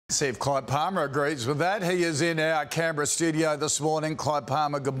See if Clive Palmer agrees with that. He is in our Canberra studio this morning. Clive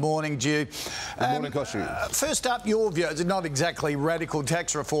Palmer, good morning to you. Good morning, Koshy. First up, your view. It's not exactly radical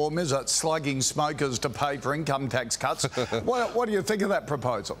tax reform, is it? Slugging smokers to pay for income tax cuts. What do you think of that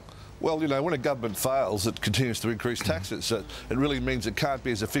proposal? Well, you know, when a government fails, it continues to increase taxes. So it really means it can't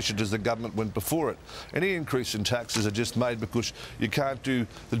be as efficient as the government went before it. Any increase in taxes are just made because you can't do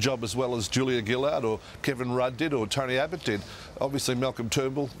the job as well as Julia Gillard or Kevin Rudd did or Tony Abbott did. Obviously, Malcolm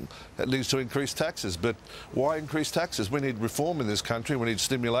Turnbull needs to increase taxes. But why increase taxes? We need reform in this country. We need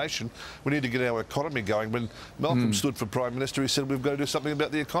stimulation. We need to get our economy going. When Malcolm stood for Prime Minister, he said we've got to do something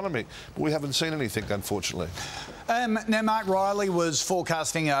about the economy. But we haven't seen anything, unfortunately. Now, Mark Riley was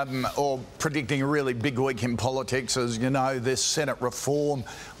forecasting or predicting a really big week in politics. As you know, this Senate reform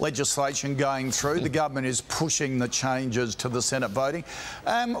legislation going through. The government is pushing the changes to the Senate voting.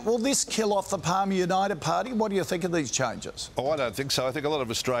 Will this kill off the Palmer United Party? What do you think of these changes? Oh, I don't think so. I think a lot of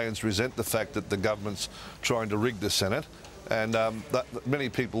Australians resent the fact that the government's trying to rig the Senate. And many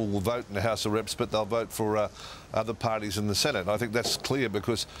people will vote in the House of Reps, but they'll vote for other parties in the Senate. I think that's clear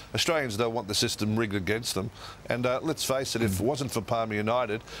because Australians don't want the system rigged against them. And let's face it, if it wasn't for Palmer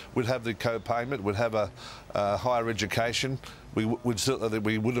United, we'd have the co-payment, we'd have a higher education, we would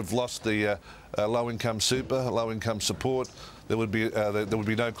have lost the low-income super, low-income support. There would be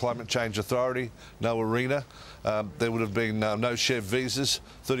no climate change authority, no arena. There would have been no Chev visas.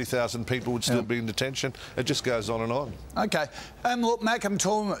 30,000 people would still be in detention. It just goes on and on. OK. Look, Malcolm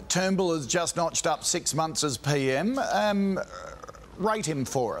Turnbull has just notched up 6 months as PM. Rate him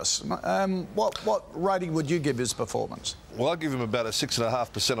for us. What rating would you give his performance? Well, I'll give him about a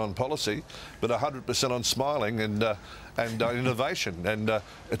 6.5% on policy, but 100% on smiling and innovation. And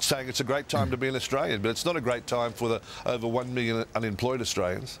it's saying it's a great time to be an Australian, but it's not a great time for the over 1 million unemployed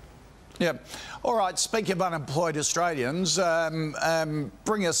Australians. Yeah. All right. Speaking of unemployed Australians,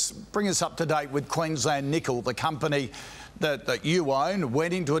 bring us up to date with Queensland Nickel, the company that you own,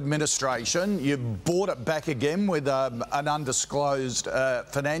 went into administration. You bought it back again with an undisclosed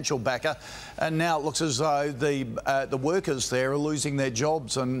financial backer, and now it looks as though the workers there are losing their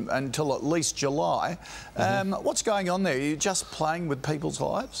jobs until at least July. What's going on there? Are you just playing with people's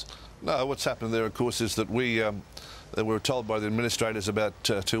lives? No, what's happened there, of course, is that we were told by the administrators about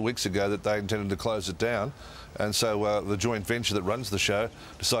 2 weeks ago that they intended to close it down. And so the joint venture that runs the show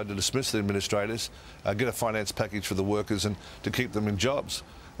decided to dismiss the administrators, get a finance package for the workers and to keep them in jobs.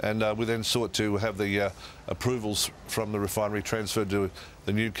 And we then sought to have the approvals from the refinery transferred to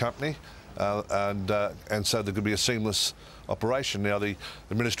the new company. And so there could be a seamless operation. Now, the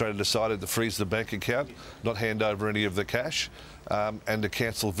administrator decided to freeze the bank account, not hand over any of the cash, and to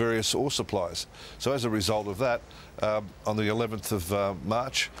cancel various ore supplies. So as a result of that, on the 11th of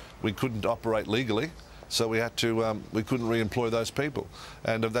March, we couldn't operate legally. So we had to, we couldn't re-employ those people.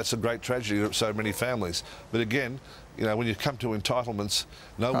 And that's a great tragedy of so many families. But again, you know, when you come to entitlements,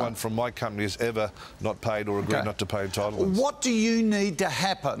 no one from my company has ever not paid or agreed not to pay entitlements. What do you need to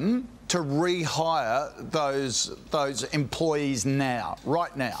happen to rehire those employees now,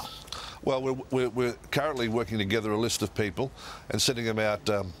 right now? Well, we're currently working together a list of people and sending them out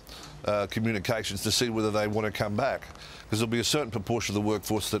communications to see whether they want to come back. Because there'll be a certain proportion of the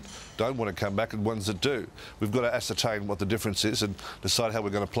workforce that don't want to come back and ones that do. We've got to ascertain what the difference is and decide how we're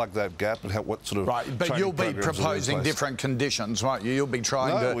going to plug that gap and what sort of but you'll be proposing different conditions, won't you? You'll be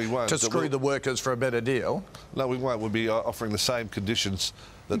trying to screw the workers for a better deal. No, we won't. We'll be offering the same conditions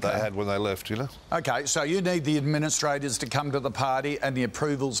that they had when they left, you know. OK, so you need the administrators to come to the party and the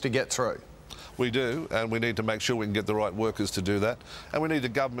approvals to get through. We do, and we need to make sure we can get the right workers to do that. And we need the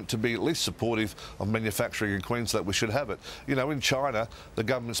government to be at least supportive of manufacturing in Queensland. We should have it. You know, in China, the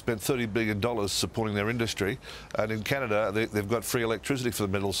government spent $30 billion supporting their industry, and in Canada, they've got free electricity for the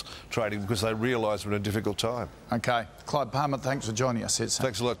metals trading because they realise we're in a difficult time. OK. Clive Palmer, thanks for joining us here.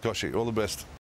 Thanks a lot, Koshy. All the best.